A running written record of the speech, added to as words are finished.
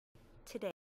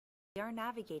We are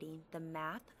navigating the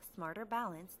Math Smarter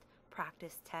Balanced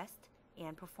practice test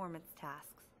and performance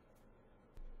tasks.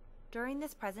 During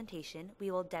this presentation,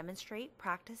 we will demonstrate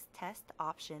practice test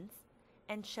options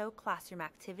and show classroom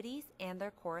activities and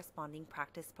their corresponding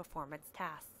practice performance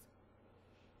tasks.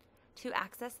 To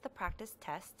access the practice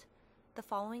test, the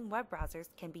following web browsers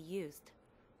can be used: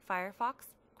 Firefox,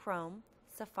 Chrome,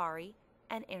 Safari,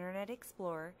 and Internet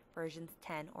Explorer versions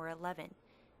 10 or 11.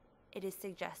 It is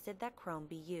suggested that Chrome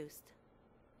be used.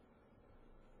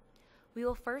 We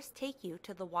will first take you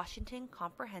to the Washington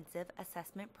Comprehensive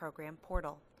Assessment Program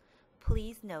portal.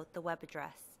 Please note the web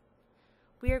address.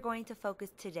 We are going to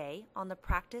focus today on the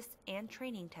practice and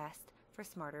training test for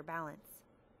Smarter Balance.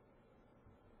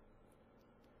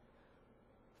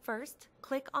 First,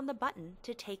 click on the button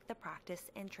to take the practice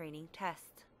and training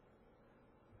test.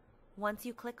 Once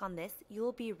you click on this, you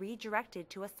will be redirected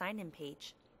to a sign-in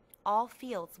page. All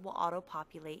fields will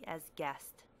auto-populate as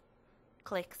guessed.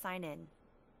 Click Sign In.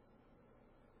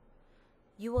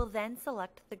 You will then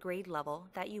select the grade level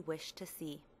that you wish to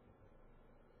see.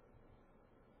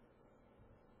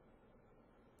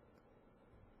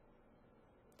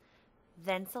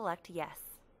 Then select Yes.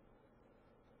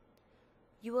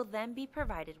 You will then be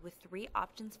provided with 3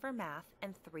 options for math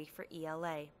and 3 for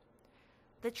ELA.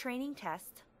 The training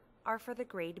tests are for the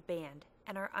grade band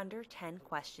and are under 10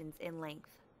 questions in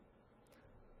length.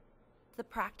 The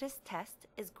practice test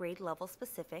is grade level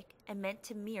specific and meant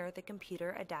to mirror the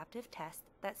computer adaptive test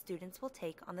that students will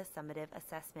take on the summative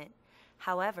assessment.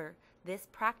 However, this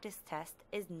practice test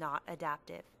is not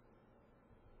adaptive.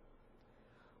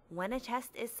 When a test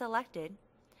is selected,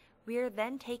 we are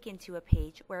then taken to a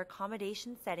page where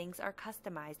accommodation settings are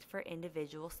customized for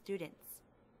individual students.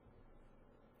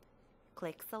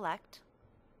 Click Select.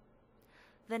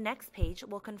 The next page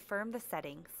will confirm the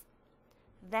settings.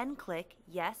 Then click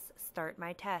Yes, Start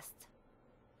My Test.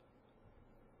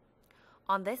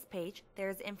 On this page,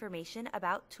 there is information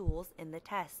about tools in the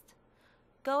test.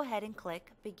 Go ahead and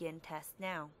click Begin Test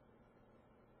Now.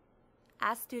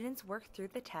 As students work through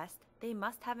the test, they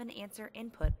must have an answer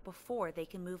input before they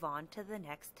can move on to the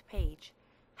next page.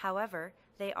 However,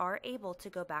 they are able to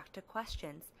go back to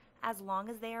questions as long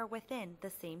as they are within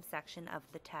the same section of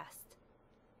the test.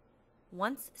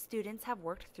 Once students have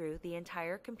worked through the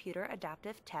entire computer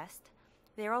adaptive test,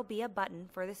 there will be a button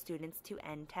for the students to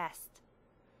end test.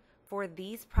 For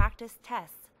these practice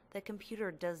tests, the computer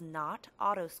does not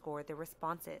auto-score the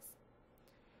responses.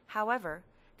 However,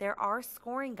 there are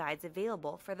scoring guides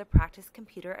available for the practice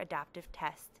computer adaptive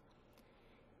test.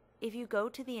 If you go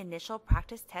to the initial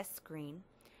practice test screen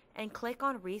and click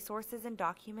on Resources and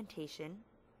Documentation,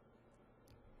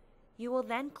 you will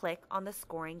then click on the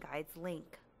Scoring Guides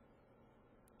link.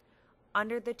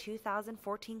 Under the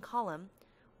 2014 column,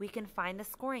 we can find the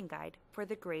scoring guide for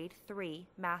the Grade 3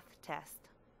 Math test.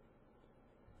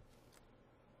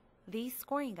 These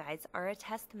scoring guides are a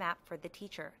test map for the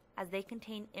teacher, as they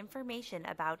contain information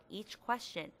about each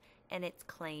question and its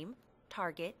claim,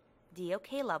 target,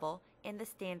 DOK level, and the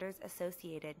standards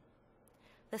associated.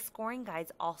 The scoring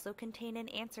guides also contain an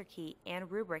answer key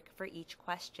and rubric for each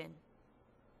question.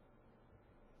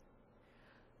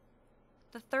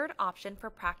 The third option for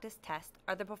practice tests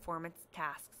are the performance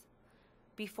tasks.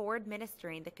 Before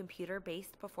administering the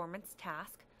computer-based performance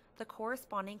task, the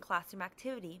corresponding classroom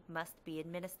activity must be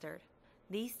administered.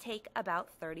 These take about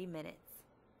 30 minutes.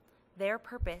 Their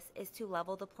purpose is to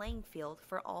level the playing field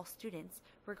for all students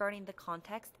regarding the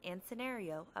context and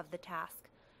scenario of the task,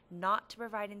 not to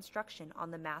provide instruction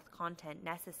on the math content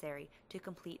necessary to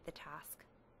complete the task.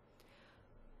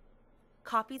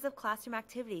 Copies of classroom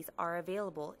activities are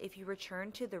available if you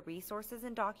return to the Resources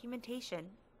and Documentation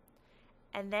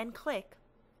and then click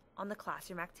on the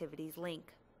Classroom Activities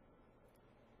link.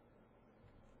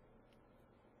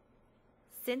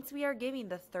 Since we are giving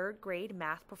the 3rd grade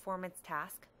math performance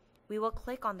task, we will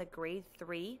click on the Grade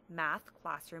 3 Math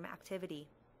Classroom Activity.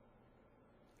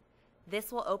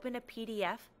 This will open a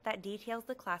PDF that details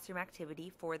the classroom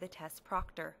activity for the test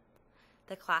proctor.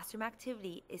 The classroom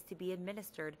activity is to be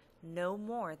administered no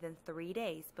more than 3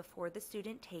 days before the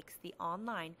student takes the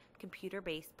online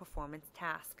computer-based performance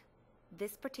task.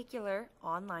 This particular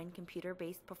online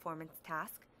computer-based performance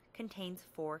task contains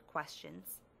 4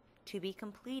 questions to be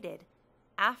completed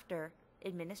after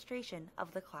administration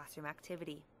of the classroom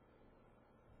activity.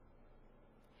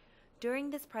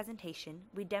 During this presentation,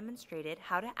 we demonstrated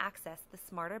how to access the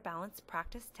Smarter Balance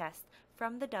practice test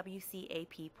from the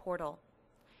WCAP portal,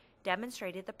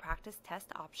 demonstrated the practice test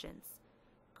options,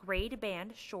 grade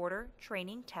band shorter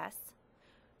training tests,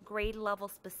 grade level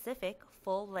specific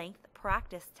full-length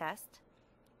practice test,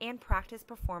 and practice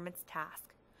performance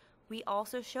task. We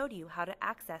also showed you how to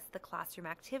access the classroom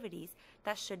activities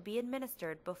that should be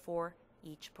administered before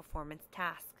each performance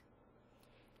task.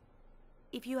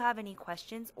 If you have any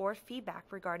questions or feedback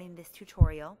regarding this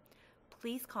tutorial,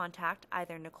 please contact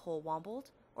either Nicolle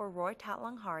Wambold or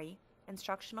Tatlonghari,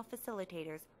 instructional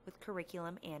facilitators with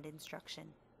curriculum and instruction.